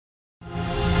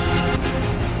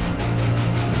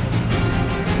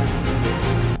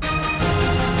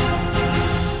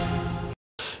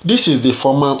This is the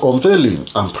formal unveiling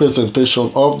and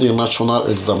presentation of the National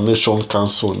Examination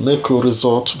Council NECO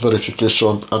result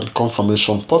verification and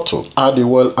confirmation portal at the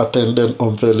well-attended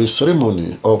unveiling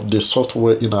ceremony of the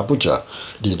software in Abuja.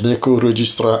 The NECO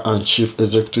Registrar and Chief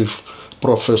Executive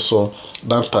Professor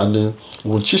Dantani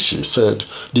Wushishi said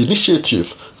the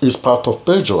initiative is part of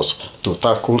measures to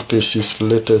tackle cases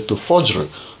related to forgery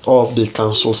of the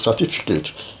council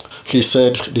certificate. He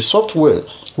said the software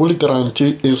will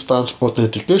guarantee instant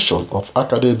authentication of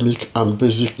academic and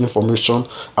basic information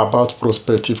about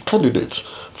prospective candidates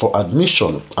for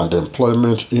admission and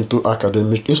employment into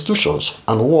academic institutions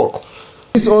and work.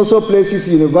 This also places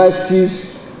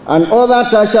universities and other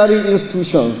tertiary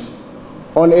institutions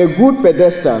on a good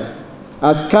pedestal,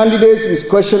 as candidates with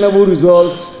questionable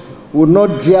results would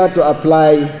not dare to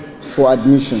apply for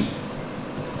admission.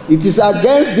 It is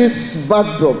against this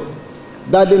backdrop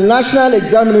that the National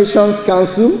Examinations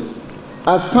Council,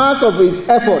 as part of its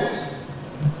efforts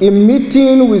in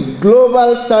meeting with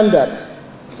global standards,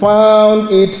 found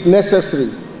it necessary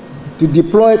to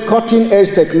deploy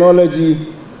cutting-edge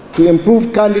technology to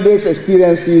improve candidates'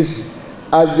 experiences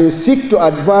as they seek to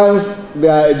advance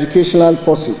their educational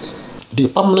pursuit. The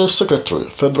Permanent Secretary,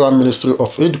 Federal Ministry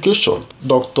of Education,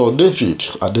 Dr. David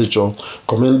Adejoh,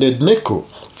 commended NECO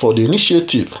for the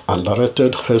initiative and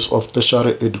directed heads of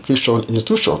tertiary education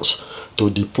institutions to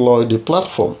deploy the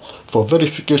platform for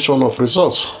verification of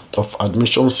results of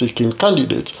admission-seeking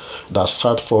candidates that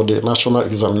sat for the National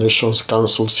Examinations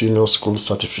Council Senior School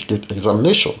Certificate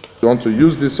Examination. We want to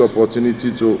use this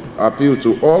opportunity to appeal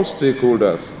to all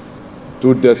stakeholders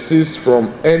to desist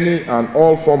from any and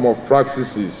all form of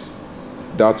practices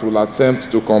that will attempt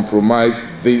to compromise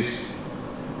this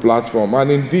platform,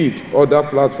 and indeed other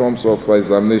platforms of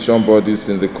examination bodies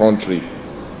in the country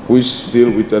which deal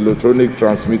with electronic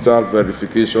transmittal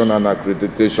verification and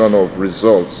accreditation of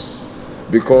results,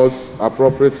 because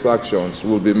appropriate sanctions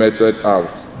will be meted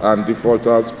out and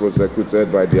defaulters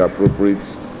prosecuted by the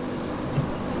appropriate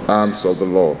arms of the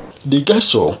law. The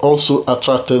gesture also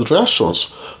attracted reactions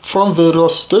from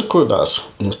various stakeholders,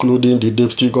 including the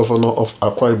Deputy Governor of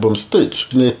Akwa Ibom State,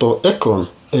 Senator Ekon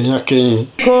Enyakein.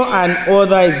 NECO and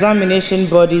other examination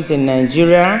bodies in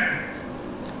Nigeria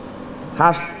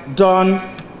have done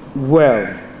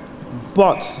well,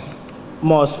 but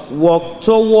must work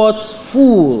towards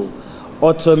full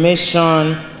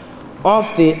automation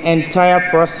of the entire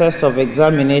process of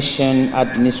examination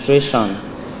administration,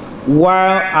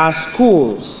 while our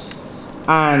schools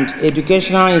and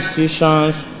educational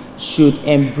institutions should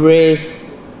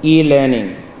embrace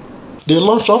e-learning. The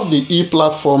launch of the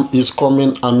e-platform is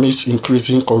coming amidst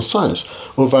increasing concerns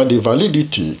over the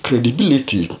validity,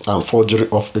 credibility, and forgery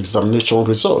of examination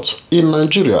results in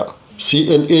Nigeria.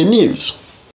 CNA News.